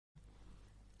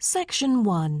Section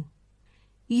 1.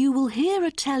 You will hear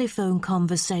a telephone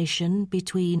conversation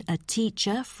between a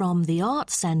teacher from the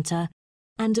Art Centre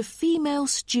and a female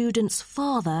student's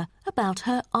father about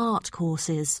her art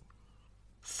courses.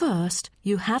 First,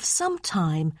 you have some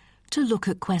time to look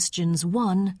at questions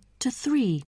 1 to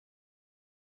 3.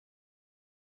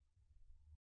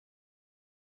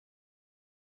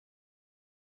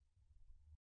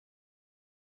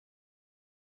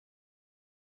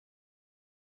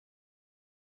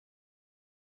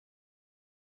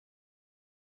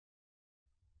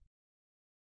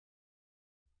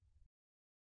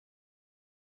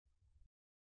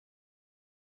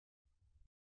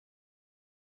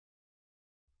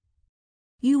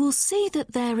 You will see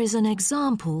that there is an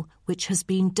example which has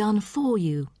been done for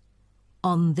you.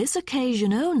 On this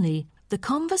occasion only, the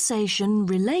conversation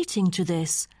relating to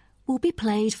this will be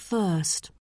played first.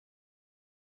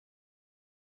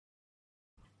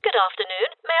 Good afternoon.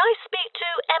 May I speak to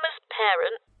Emma's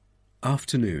parent?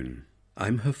 Afternoon.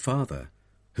 I'm her father.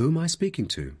 Who am I speaking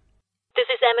to? This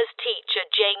is Emma's teacher,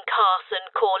 Jane Carson,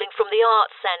 calling from the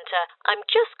Arts Centre. I'm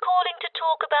just calling to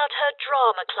talk about her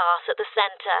drama class at the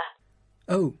centre.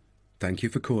 Oh, thank you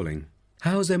for calling.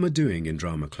 How's Emma doing in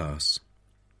drama class?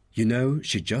 You know,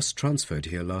 she just transferred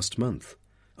here last month,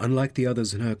 unlike the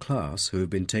others in her class who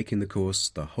have been taking the course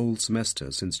the whole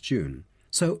semester since June.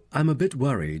 So I'm a bit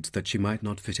worried that she might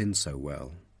not fit in so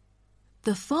well.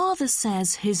 The father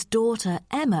says his daughter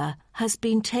Emma has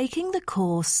been taking the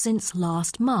course since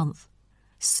last month,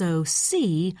 so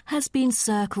C has been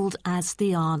circled as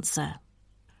the answer.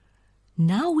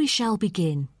 Now we shall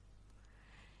begin.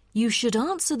 You should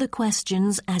answer the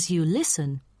questions as you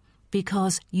listen,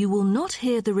 because you will not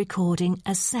hear the recording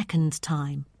a second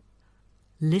time.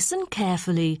 Listen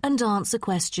carefully and answer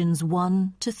questions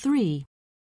 1 to 3.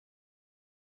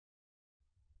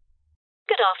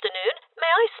 Good afternoon.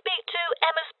 May I speak to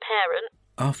Emma's parent?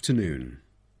 Afternoon.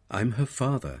 I'm her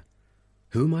father.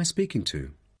 Who am I speaking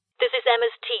to? This is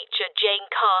Emma's teacher, Jane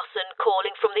Carson,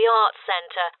 calling from the Arts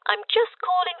Centre. I'm just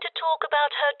calling to talk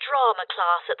about her drama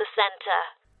class at the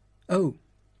centre. Oh,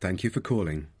 thank you for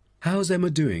calling. How's Emma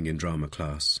doing in drama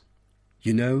class?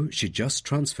 You know, she just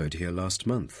transferred here last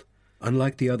month,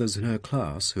 unlike the others in her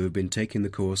class who have been taking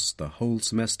the course the whole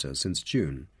semester since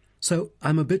June. So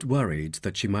I'm a bit worried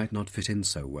that she might not fit in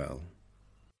so well.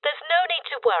 There's no need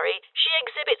to worry. She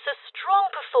exhibits a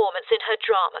strong performance in her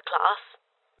drama class.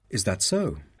 Is that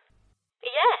so?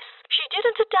 Yes, she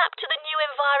didn't adapt to the new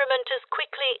environment as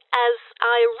quickly as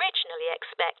I originally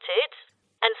expected,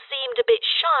 and seemed a bit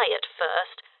shy at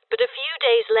first, but a few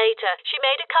days later she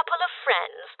made a couple of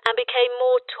friends and became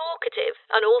more talkative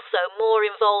and also more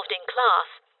involved in class.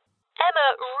 Emma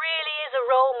really is a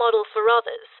role model for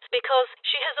others because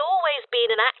she has always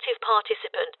been an active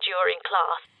participant during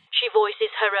class. She voices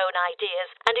her own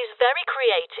ideas and is very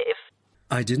creative.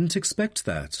 I didn't expect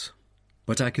that,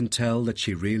 but I can tell that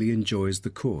she really enjoys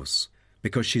the course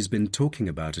because she's been talking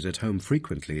about it at home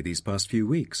frequently these past few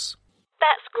weeks.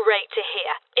 That's great to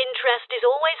hear. Interest is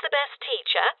always the best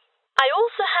teacher. I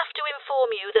also have to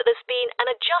inform you that there's been an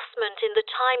adjustment in the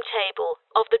timetable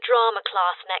of the drama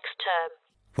class next term.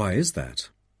 Why is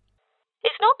that?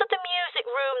 It's not that the music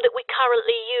room that we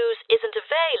currently use isn't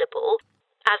available.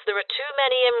 As there are too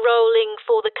many enrolling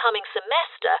for the coming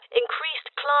semester, increased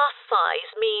class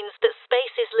size means that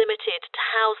space is limited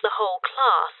to house the whole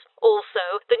class.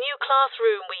 Also, the new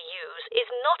classroom we use is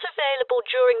not available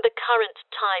during the current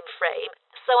time frame,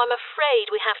 so I'm afraid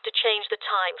we have to change the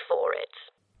time for it.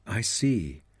 I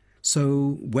see.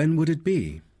 So when would it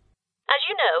be? As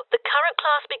you know, the current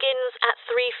class begins at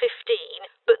 3:15,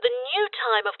 but the new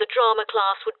time of the drama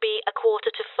class would be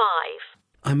 4:45.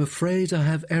 I'm afraid I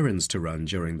have errands to run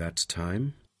during that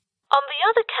time. On the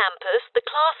other campus, the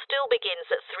class still begins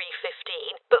at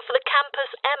 3:15, but for the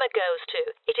campus Emma goes to,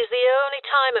 it is the only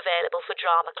time available for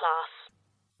drama class.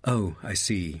 Oh, I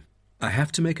see. I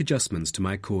have to make adjustments to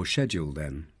my course schedule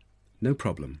then. No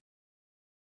problem.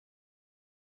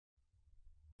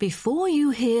 Before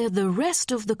you hear the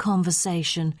rest of the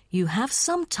conversation, you have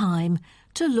some time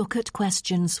to look at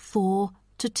questions 4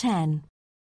 to 10.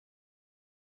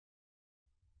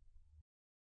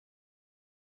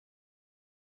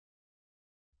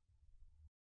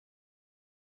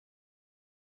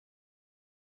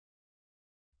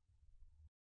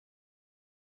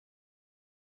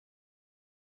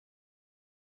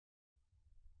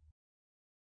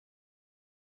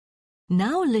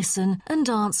 Now listen and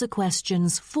answer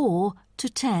questions 4 to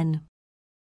 10.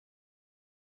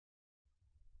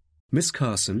 Miss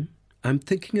Carson, I'm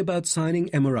thinking about signing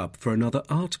Emma up for another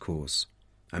art course.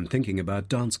 I'm thinking about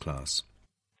dance class.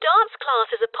 Dance class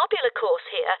is a a popular course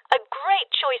here, a great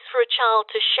choice for a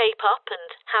child to shape up and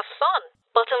have fun.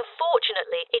 But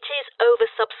unfortunately, it is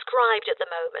oversubscribed at the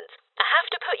moment. I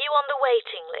have to put you on the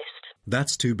waiting list.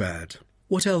 That's too bad.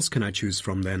 What else can I choose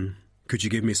from then? Could you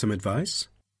give me some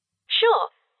advice? Sure.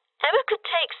 Emma could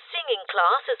take singing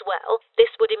class as well.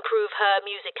 This would improve her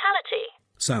musicality.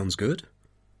 Sounds good.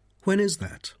 When is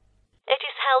that? It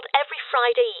is held every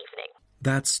Friday evening.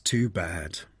 That's too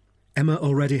bad. Emma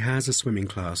already has a swimming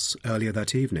class earlier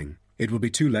that evening. It will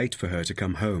be too late for her to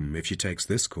come home if she takes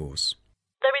this course.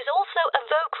 There is also a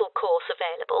vocal course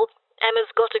available.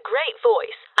 Emma's got a great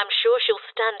voice. I'm sure she'll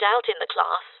stand out in the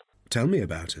class. Tell me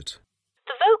about it.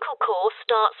 The vocal course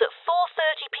starts at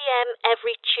 4:30 p.m.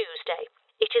 every Tuesday.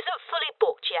 It isn't fully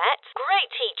booked yet.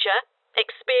 Great teacher,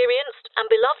 experienced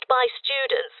and beloved by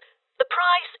students. The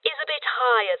price is a bit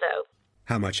higher though.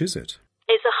 How much is it?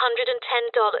 It's $110.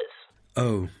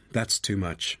 Oh, that's too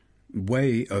much.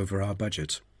 Way over our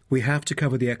budget. We have to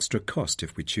cover the extra cost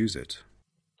if we choose it.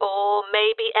 Or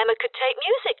maybe Emma could take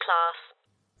music class.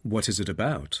 What is it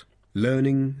about?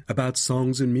 Learning about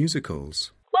songs and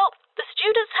musicals. Well, the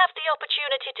students have the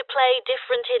opportunity to play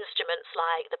different instruments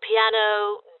like the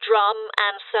piano, drum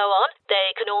and so on.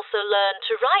 They can also learn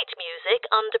to write music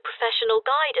under professional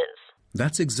guidance.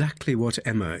 That's exactly what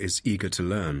Emma is eager to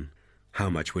learn. How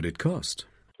much would it cost?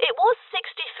 It was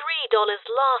 $63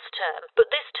 last term, but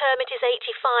this term it is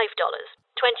 $85,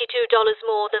 $22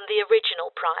 more than the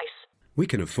original price. We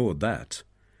can afford that.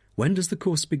 When does the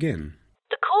course begin?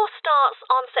 The course starts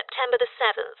on September the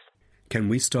 7th. Can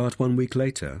we start 1 week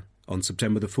later, on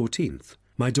September the 14th?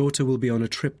 My daughter will be on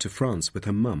a trip to France with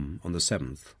her mum on the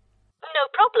 7th. No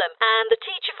problem, and the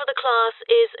teacher for the class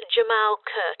is Jamal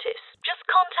Curtis. Just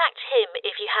contact him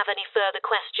if you have any further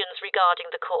questions regarding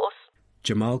the course.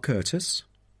 Jamal Curtis?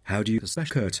 How do you spell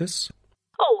Curtis?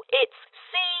 Oh, it's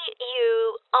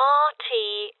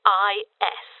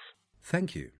Curtis.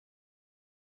 Thank you.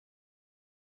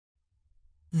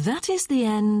 That is the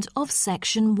end of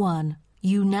section 1.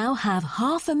 You now have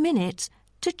half a minute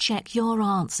to check your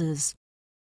answers.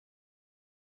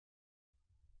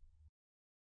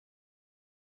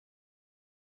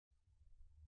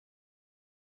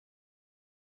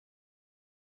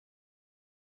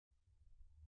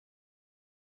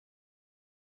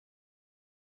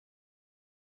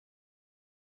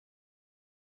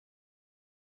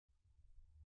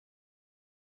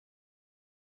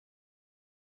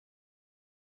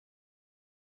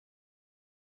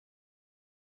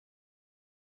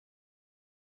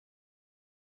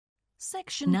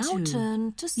 Section 2.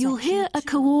 Turn to You'll hear a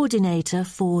coordinator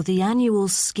for the annual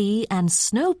ski and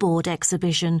snowboard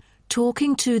exhibition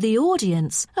talking to the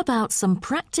audience about some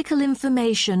practical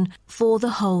information for the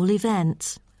whole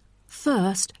event.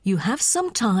 First, you have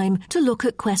some time to look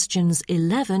at questions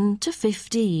 11 to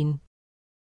 15.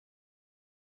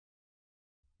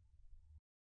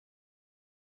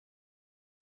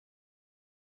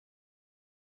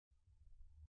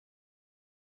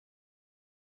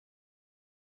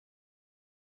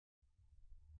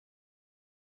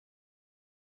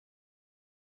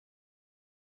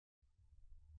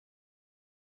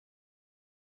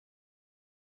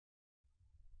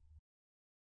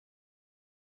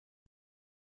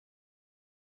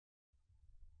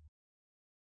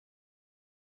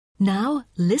 Now,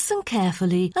 listen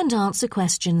carefully and answer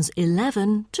questions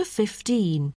 11 to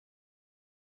 15.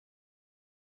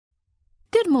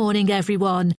 Good morning,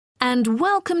 everyone, and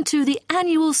welcome to the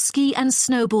annual ski and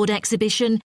snowboard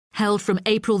exhibition held from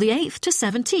April the 8th to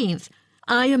 17th.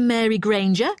 I am Mary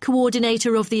Granger,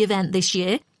 coordinator of the event this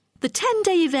year. The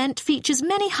 10-day event features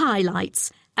many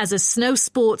highlights. As a snow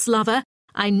sports lover,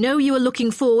 I know you are looking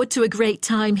forward to a great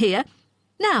time here.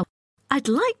 Now, I'd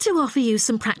like to offer you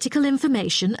some practical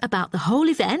information about the whole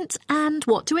event and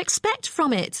what to expect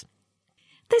from it.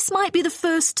 This might be the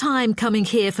first time coming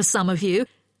here for some of you,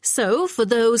 so for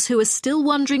those who are still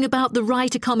wondering about the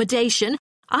right accommodation,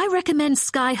 I recommend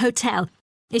Sky Hotel.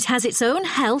 It has its own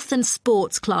health and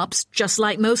sports clubs, just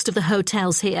like most of the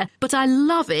hotels here, but I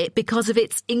love it because of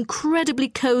its incredibly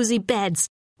cosy beds,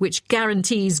 which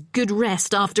guarantees good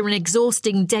rest after an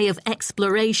exhausting day of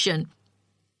exploration.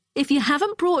 If you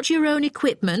haven't brought your own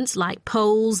equipment, like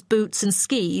poles, boots and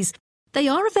skis, they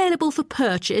are available for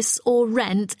purchase or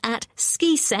rent at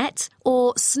Ski Set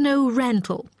or Snow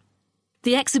Rental.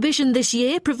 The exhibition this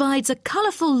year provides a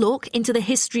colourful look into the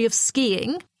history of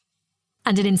skiing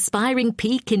and an inspiring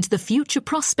peek into the future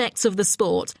prospects of the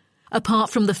sport. Apart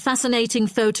from the fascinating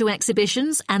photo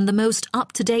exhibitions and the most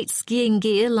up-to-date skiing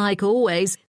gear like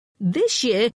always, this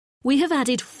year we have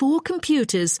added 4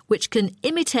 computers which can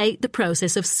imitate the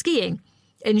process of skiing.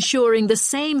 ensuring the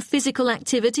same physical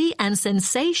activity and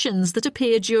sensations that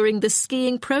appear during the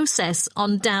skiing process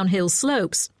on downhill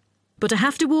slopes. But I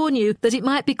have to warn you that it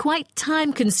might be quite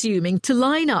time-consuming to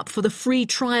line up for the free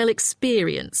trial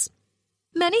experience.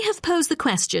 Many have posed the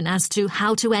question as to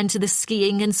how to enter the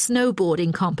skiing and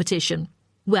snowboarding competition.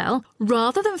 Well,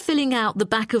 rather than filling out the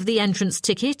back of the entrance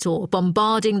ticket or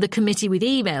bombarding the committee with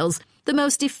emails, the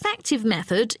most effective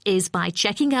method is by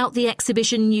checking out the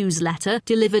exhibition newsletter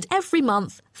delivered every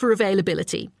month for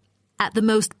availability. At the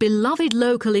most beloved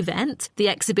local event, the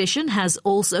exhibition has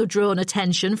also drawn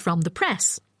attention from the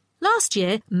press. Last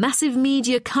year, massive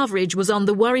media coverage was on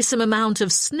the worrisome amount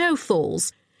of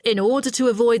snowfalls. In order to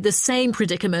avoid the same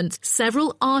predicament,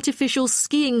 several artificial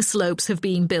skiing slopes have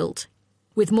been built.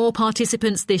 With more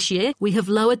participants this year, we have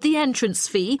lowered the entrance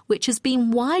fee, which has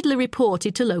been widely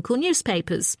reported to local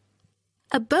newspapers.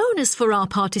 A bonus for our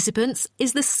participants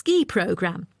is the ski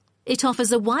programme. It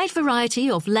offers a wide variety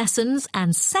of lessons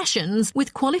and sessions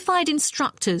with qualified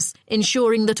instructors,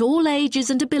 ensuring that all ages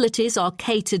and abilities are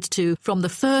catered to, from the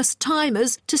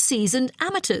first-timers to seasoned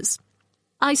amateurs.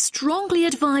 I strongly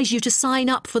advise you to sign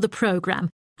up for the programme,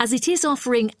 as it is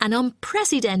offering an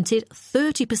unprecedented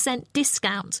 30%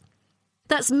 discount.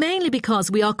 That's mainly because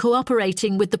we are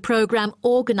cooperating with the programme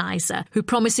organiser, who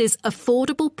promises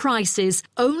affordable prices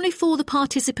only for the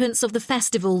participants of the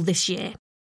festival this year.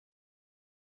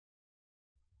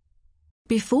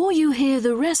 Before you hear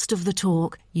the rest of the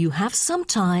talk, you have some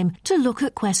time to look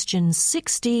at questions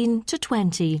 16 to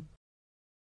 20.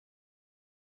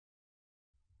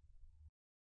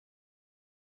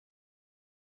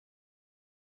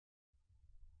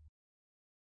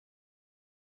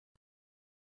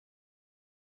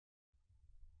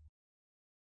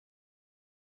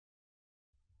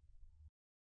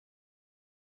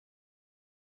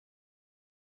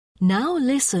 Now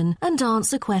listen and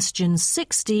answer questions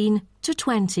 16 to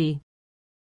 20.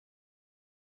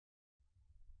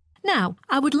 Now,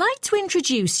 I would like to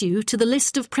introduce you to the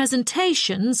list of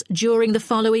presentations during the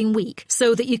following week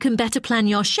so that you can better plan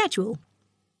your schedule.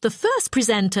 The first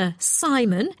presenter,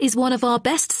 Simon, is one of our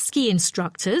best ski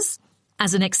instructors.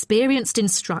 As an experienced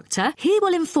instructor, he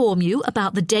will inform you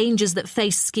about the dangers that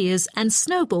face skiers and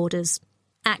snowboarders.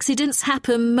 Accidents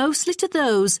happen mostly to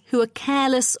those who are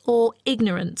careless or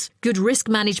ignorant. Good risk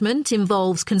management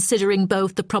involves considering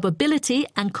both the probability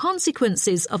and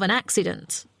consequences of an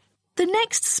accident. The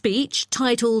next speech,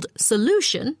 titled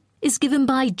Solution, is given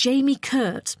by Jamie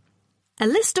Kurt. A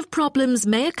list of problems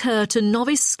may occur to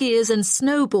novice skiers and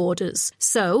snowboarders,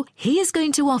 so he is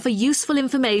going to offer useful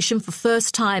information for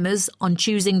first-timers on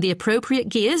choosing the appropriate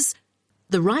gears,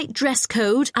 the right dress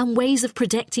code, and ways of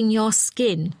protecting your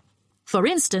skin. For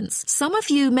instance, some of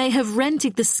you may have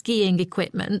rented the skiing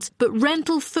equipment, but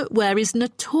rental footwear is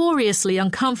notoriously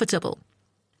uncomfortable.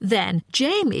 Then,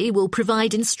 Jamie will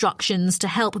provide instructions to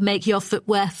help make your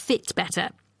footwear fit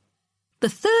better. The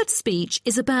third speech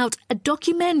is about a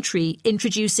documentary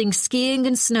introducing skiing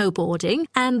and snowboarding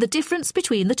and the difference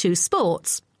between the two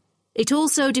sports. It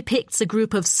also depicts a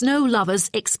group of snow lovers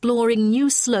exploring new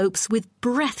slopes with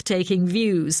breathtaking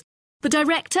views. The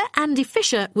director, Andy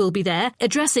Fisher, will be there,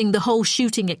 addressing the whole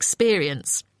shooting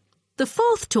experience. The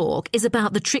fourth talk is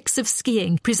about the tricks of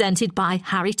skiing, presented by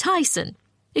Harry Tyson.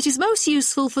 It is most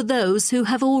useful for those who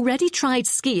have already tried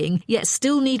skiing, yet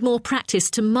still need more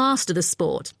practice to master the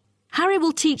sport. Harry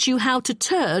will teach you how to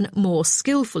turn more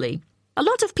skillfully. A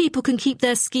lot of people can keep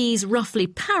their skis roughly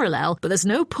parallel, but there's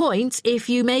no point if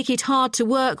you make it hard to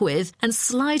work with and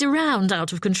slide around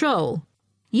out of control.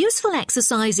 Useful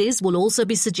exercises will also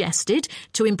be suggested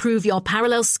to improve your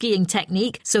parallel skiing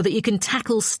technique so that you can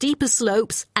tackle steeper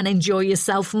slopes and enjoy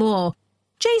yourself more.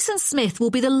 Jason Smith will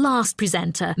be the last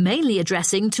presenter, mainly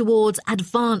addressing towards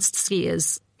advanced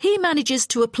skiers. He manages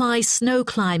to apply snow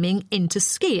climbing into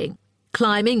skiing.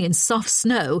 Climbing in soft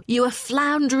snow, you are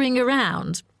floundering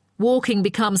around. Walking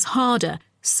becomes harder.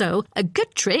 So, a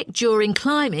good trick during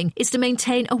climbing is to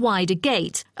maintain a wider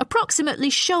gait, approximately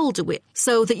shoulder width,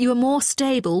 so that you are more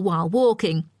stable while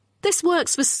walking. This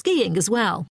works for skiing as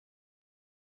well.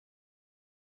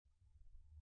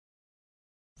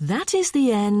 That is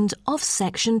the end of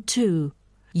section 2.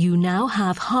 You now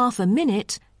have half a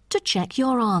minute to check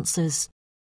your answers.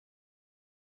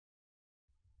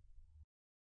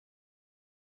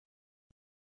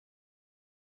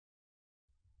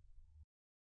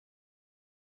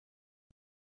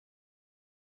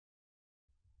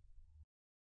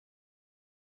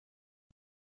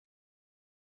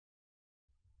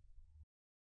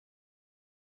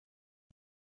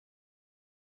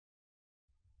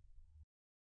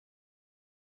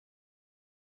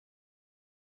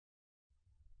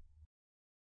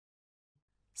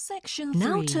 Section 3.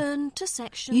 Now turn to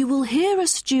Section 3. You will hear a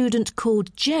student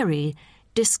called Jerry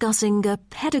discussing a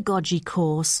pedagogy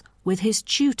course with his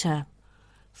tutor.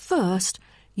 First,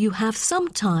 you have some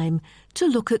time to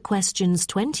look at questions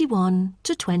 21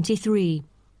 to 23.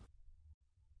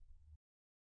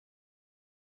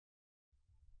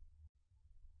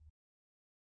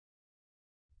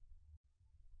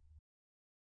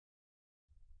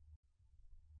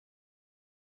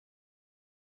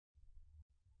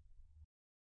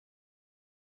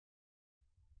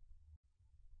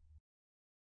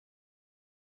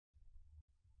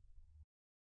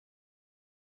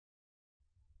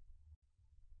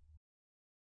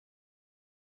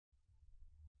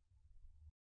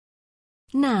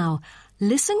 Now,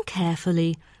 listen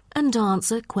carefully and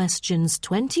answer questions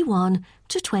 21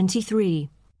 to 23.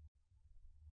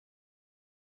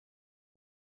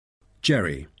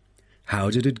 Jerry, how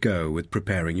did it go with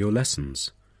preparing your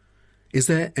lessons? Is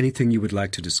there anything you would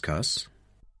like to discuss?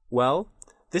 Well,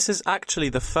 this is actually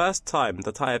the first time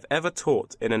that I have ever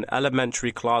taught in an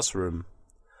elementary classroom.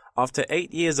 After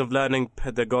 8 years of learning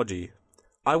pedagogy,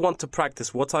 I want to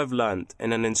practice what I've learned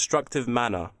in an instructive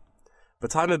manner.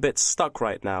 But I'm a bit stuck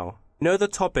right now. The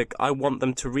topic I want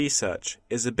them to research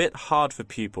is a bit hard for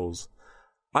pupils.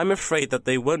 I'm afraid that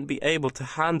they won't be able to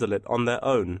handle it on their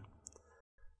own.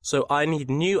 So I need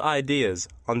new ideas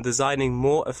on designing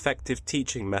more effective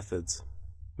teaching methods.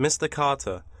 Mr.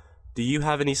 Carter, do you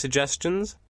have any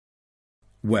suggestions?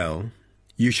 Well,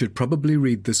 you should probably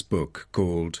read this book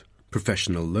called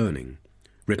Professional Learning,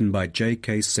 written by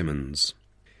J.K. Simmons.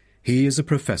 He is a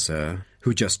professor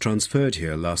who just transferred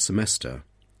here last semester,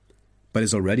 but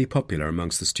is already popular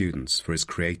amongst the students for his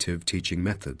creative teaching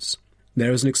methods.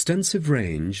 There is an extensive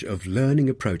range of learning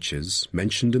approaches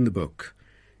mentioned in the book,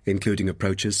 including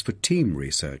approaches for team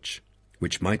research,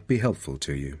 which might be helpful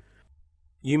to you.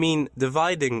 You mean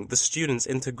dividing the students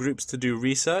into groups to do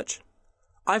research?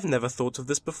 I've never thought of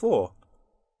this before.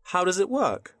 How does it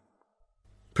work?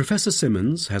 Professor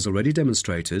Simmons has already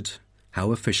demonstrated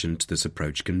how efficient this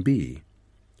approach can be.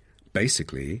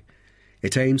 Basically,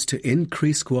 it aims to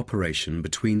increase cooperation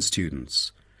between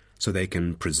students so they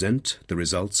can present the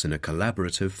results in a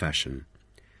collaborative fashion.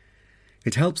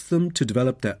 It helps them to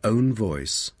develop their own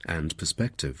voice and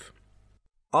perspective.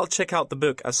 I'll check out the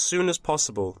book as soon as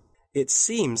possible. It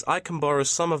seems I can borrow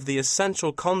some of the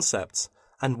essential concepts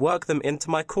and work them into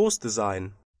my course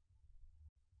design.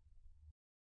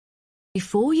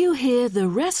 Before you hear the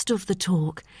rest of the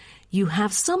talk, you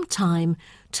have some time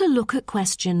to look at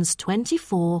questions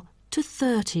 24 to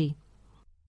 30.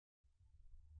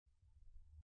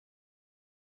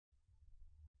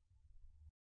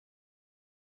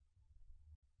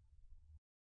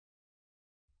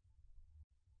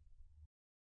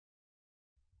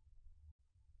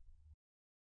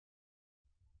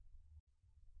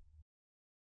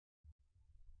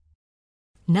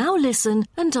 Now listen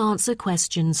and answer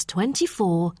questions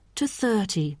 24 to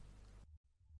 30.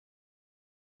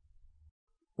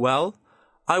 Well,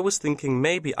 I was thinking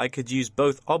maybe I could use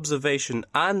both observation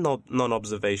and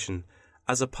non-observation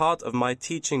as a part of my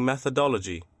teaching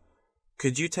methodology.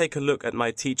 Could you take a look at my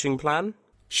teaching plan?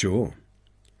 Sure.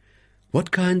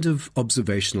 What kind of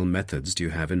observational methods do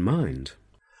you have in mind?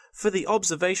 For the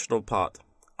observational part,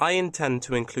 I intend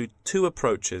to include 2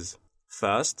 approaches.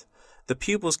 First, the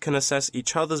pupils can assess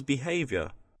each other's behavior.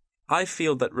 I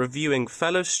feel that reviewing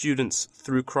fellow students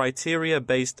through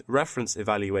criteria-based reference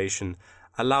evaluation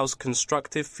allows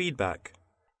constructive feedback.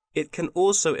 It can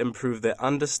also improve their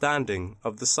understanding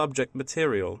of the subject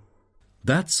material.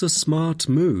 That's a smart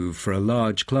move for a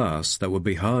large class that would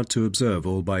be hard to observe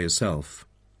all by yourself.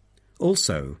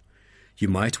 Also, you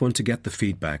might want to get the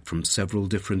feedback from several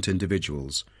different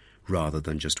individuals rather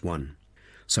than just one.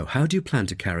 So how do you plan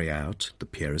to carry out the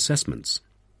peer assessments?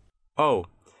 Oh,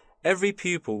 every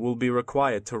pupil will be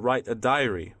required to write a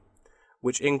diary,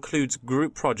 which includes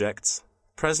group projects,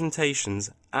 presentations,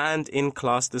 and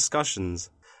in-class discussions.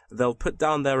 They'll put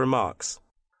down their remarks.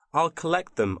 I'll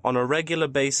collect them on a regular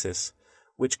basis,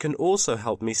 which can also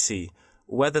help me see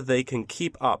whether they can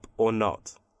keep up or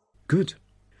not. Good.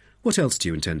 What else do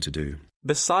you intend to do?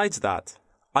 Besides that,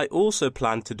 I also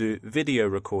plan to do video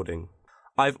recording.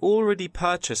 I've already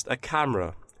purchased a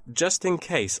camera, just in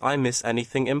case I miss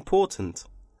anything important.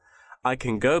 I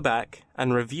can go back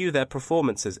and review their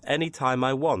performances anytime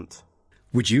I want.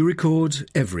 Would you record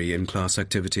every in-class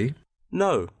activity?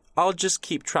 No, I'll just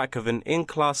keep track of an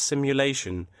in-class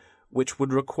simulation, which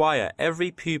would require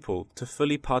every pupil to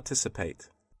fully participate.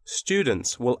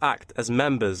 Students will act as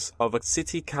members of a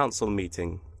city council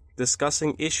meeting,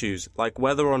 discussing issues like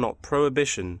whether or not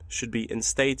prohibition should be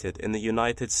instated in the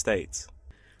United States.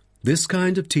 This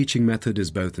kind of teaching method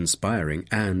is both inspiring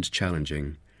and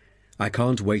challenging. I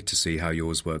can't wait to see how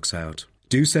yours works out.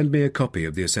 Do send me a copy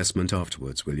of the assessment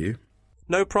afterwards, will you?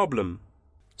 No problem.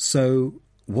 So,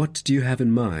 what do you have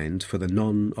in mind for the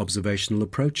non-observational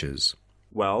approaches?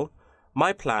 Well,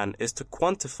 my plan is to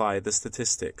quantify the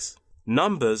statistics.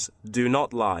 Numbers do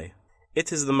not lie.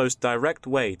 It is the most direct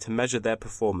way to measure their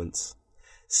performance.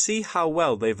 See how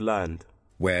well they've learned.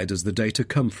 Where does the data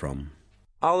come from?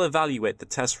 I'll evaluate the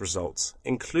test results,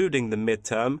 including the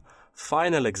midterm,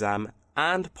 final exam,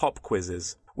 and pop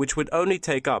quizzes, which would only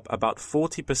take up about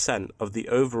 40% of the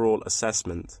overall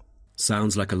assessment.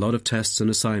 Sounds like a lot of tests and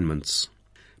assignments.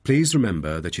 Please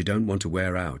remember that you don't want to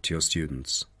wear out your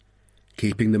students.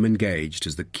 Keeping them engaged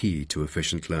is the key to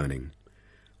efficient learning.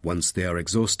 Once they are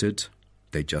exhausted,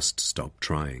 they just stop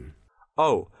trying.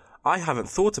 Oh, I haven't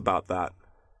thought about that.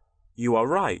 You are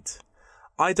right.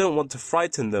 I don't want to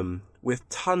frighten them with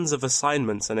tons of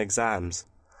assignments and exams.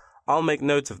 I'll make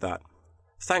note of that.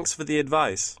 Thanks for the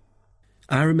advice.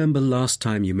 I remember last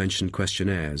time you mentioned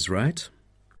questionnaires, right?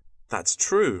 That's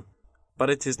true, but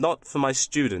it is not for my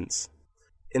students.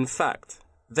 In fact,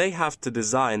 they have to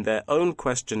design their own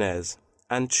questionnaires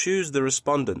and choose the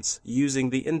respondents using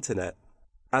the internet.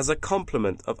 As a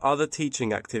complement of other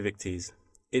teaching activities,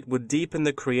 it would deepen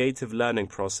the creative learning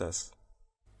process.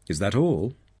 Is that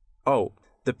all? Oh,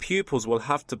 the pupils will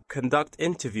have to conduct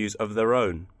interviews of their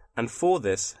own, and for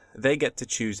this, they get to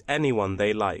choose anyone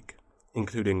they like,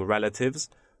 including relatives,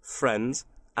 friends,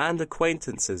 and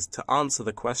acquaintances to answer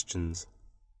the questions.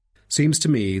 Seems to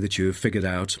me that you have figured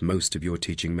out most of your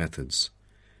teaching methods,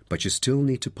 but you still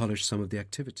need to polish some of the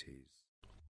activities.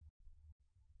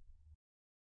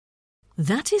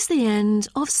 That is the end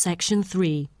of section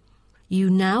 3. You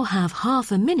now have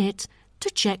half a minute to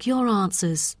check your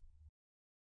answers.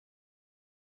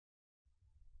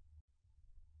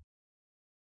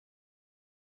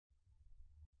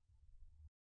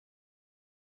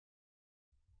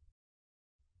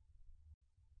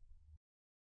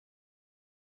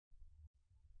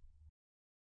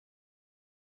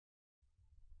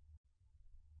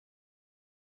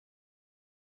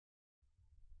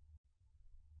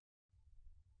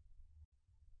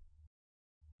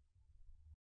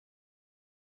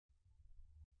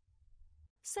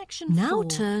 Section Now 4.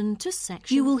 turn to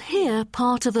section. You will hear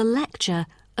part of a lecture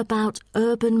about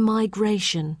urban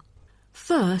migration.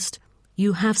 First,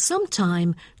 you have some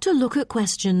time to look at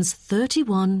questions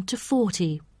 31 to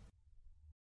 40.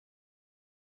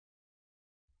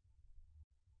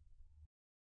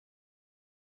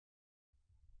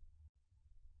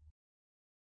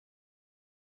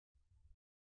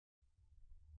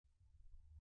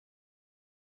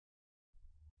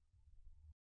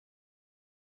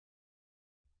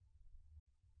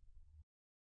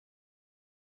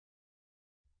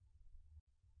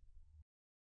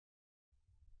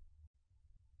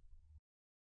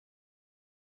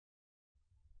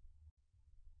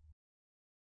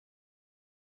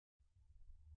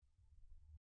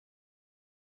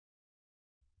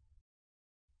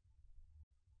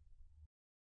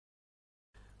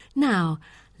 Now,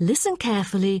 listen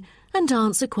carefully and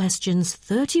answer questions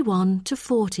 31 to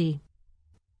 40.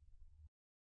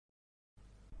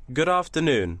 Good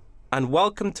afternoon, and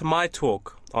welcome to my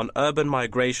talk on urban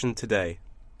migration today.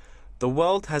 The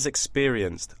world has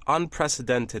experienced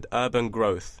unprecedented urban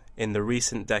growth in the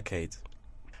recent decades.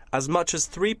 As much as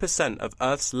 3% of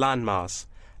Earth's landmass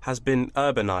has been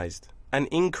urbanized, an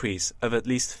increase of at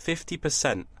least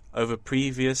 50% over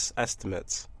previous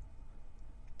estimates.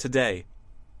 Today,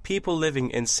 people living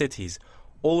in cities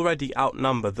already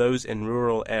outnumber those in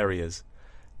rural areas,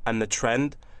 and the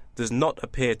trend does not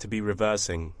appear to be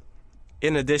reversing.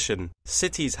 In addition,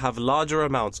 cities have larger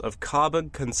amounts of carbon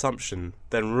consumption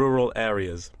than rural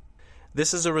areas.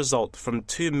 This is a result from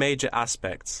two major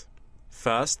aspects.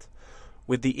 First,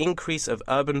 with the increase of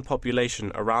urban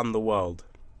population around the world,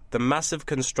 the massive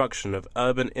construction of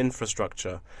urban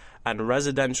infrastructure and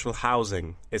residential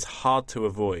housing is hard to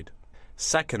avoid.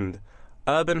 Second,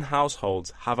 urban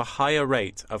households have a higher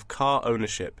rate of car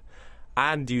ownership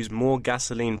and use more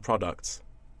gasoline products.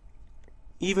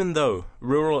 Even though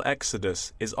rural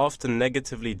exodus is often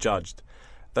negatively judged,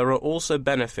 there are also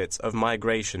benefits of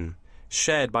migration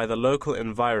shared by the local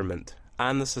environment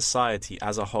and the society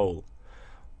as a whole.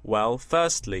 Well,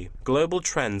 firstly, global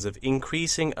trends of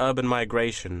increasing urban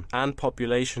migration and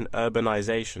population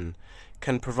urbanization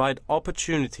can provide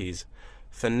opportunities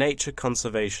for nature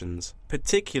conservations,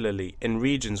 particularly in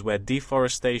regions where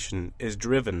deforestation is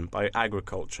driven by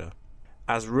agriculture.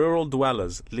 As rural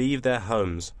dwellers leave their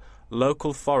homes,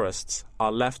 local forests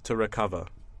are left to recover.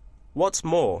 What's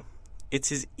more,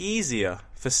 it is easier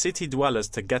for city dwellers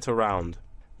to get around.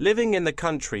 Living in the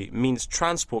country means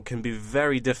transport can be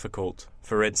very difficult.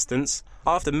 For instance,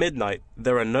 after midnight,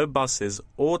 there are no buses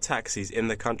or taxis in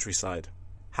the countryside.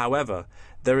 However,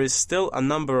 there is still a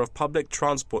number of public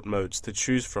transport modes to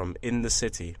choose from in the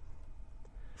city.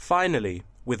 Finally,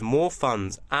 with more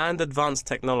funds and advanced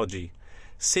technology,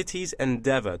 cities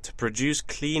endeavor to produce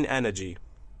clean energy.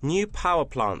 New power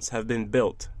plants have been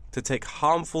built to take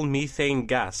harmful methane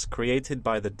gas created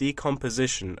by the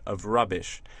decomposition of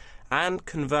rubbish and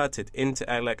convert it into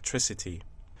electricity.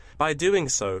 By doing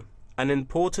so, an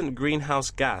important greenhouse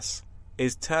gas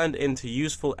is turned into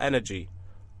useful energy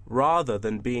rather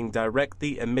than being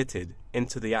directly emitted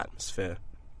into the atmosphere.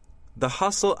 The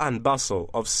hustle and bustle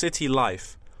of city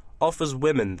life offers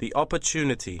women the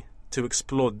opportunity to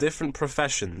explore different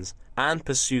professions and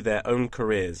pursue their own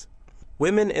careers.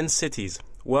 Women in cities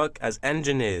work as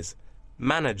engineers,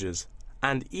 managers,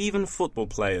 and even football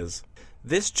players.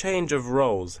 This change of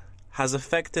roles has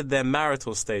affected their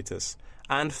marital status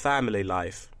and family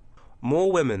life.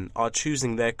 More women are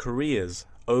choosing their careers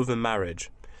over marriage,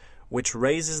 which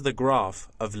raises the graph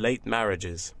of late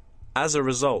marriages. As a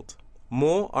result,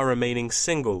 more are remaining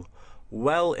single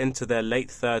well into their late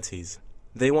 30s.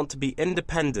 They want to be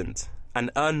independent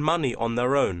and earn money on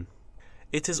their own.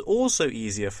 It is also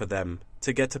easier for them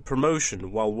to get a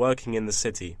promotion while working in the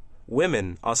city.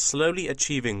 Women are slowly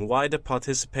achieving wider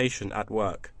participation at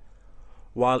work,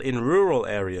 while in rural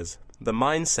areas, the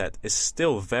mindset is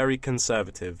still very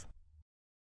conservative.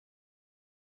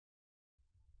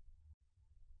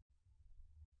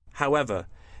 However,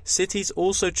 cities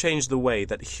also change the way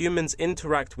that humans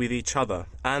interact with each other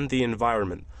and the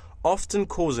environment, often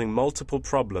causing multiple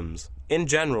problems. In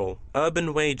general,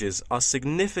 urban wages are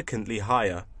significantly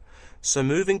higher, so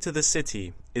moving to the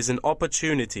city is an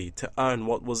opportunity to earn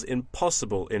what was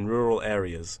impossible in rural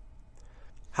areas.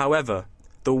 However,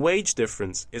 the wage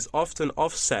difference is often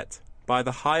offset by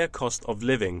the higher cost of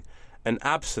living and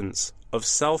absence of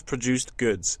self-produced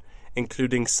goods,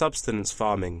 including subsistence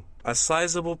farming. A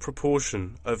sizable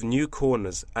proportion of new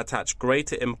corners attach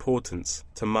greater importance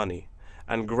to money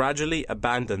and gradually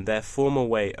abandon their former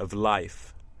way of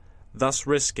life, thus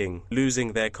risking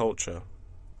losing their culture.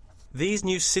 These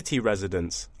new city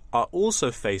residents are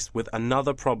also faced with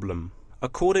another problem.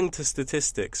 According to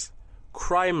statistics,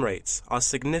 crime rates are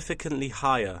significantly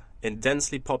higher in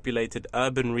densely populated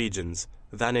urban regions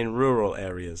than in rural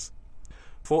areas.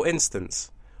 For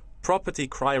instance, property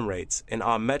crime rates in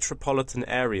our metropolitan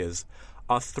areas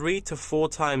are 3 to 4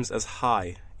 times as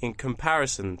high in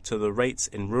comparison to the rates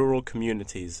in rural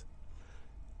communities.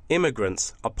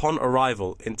 Immigrants, upon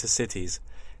arrival into cities,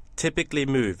 typically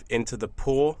move into the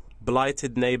poor,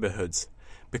 blighted neighborhoods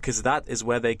because that is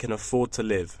where they can afford to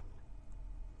live.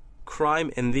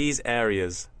 Crime in these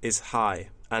areas is high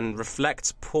and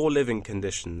reflects poor living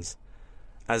conditions,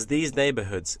 as these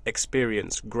neighborhoods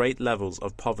experience great levels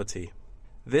of poverty.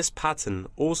 This pattern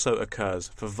also occurs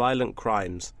for violent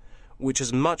crimes, which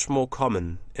is much more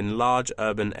common in large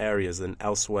urban areas than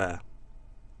elsewhere.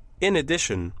 In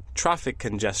addition, traffic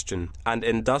congestion and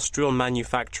industrial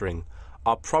manufacturing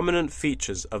are prominent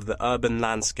features of the urban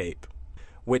landscape,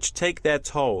 which take their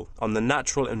toll on the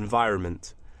natural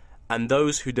environment and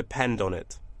those who depend on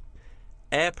it.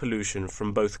 Air pollution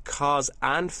from both cars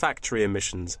and factory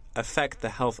emissions affect the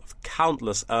health of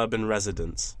countless urban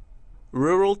residents.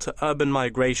 Rural to urban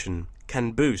migration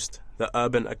can boost the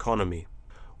urban economy.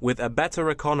 With a better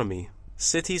economy,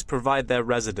 cities provide their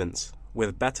residents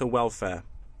with better welfare,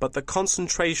 but the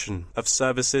concentration of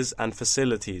services and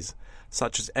facilities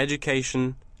such as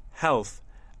education, health,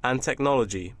 and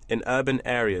technology in urban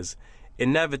areas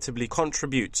inevitably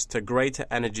contributes to greater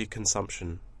energy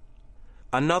consumption.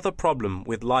 Another problem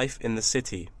with life in the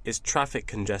city is traffic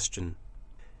congestion.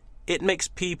 It makes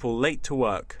people late to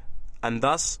work and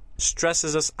thus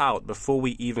stresses us out before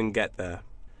we even get there.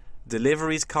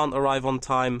 Deliveries can't arrive on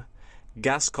time,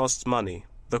 gas costs money.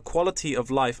 The quality of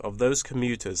life of those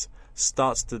commuters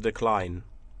starts to decline.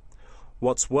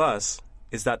 What's worse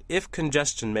is that if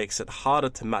congestion makes it harder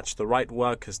to match the right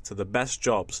workers to the best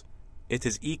jobs, it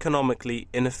is economically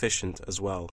inefficient as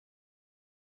well.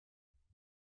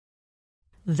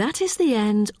 That is the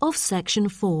end of section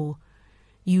 4.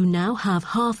 You now have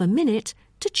half a minute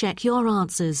to check your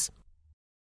answers.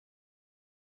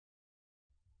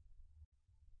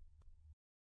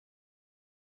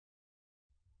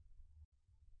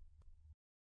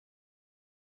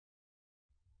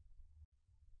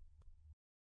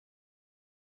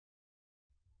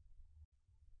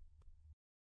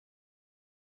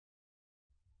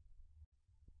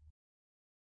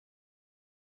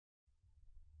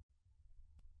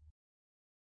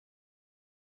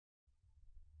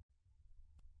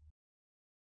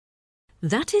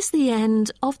 That is the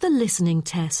end of the listening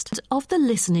test, of the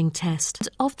listening test,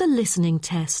 of the listening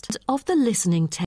test, of the listening test.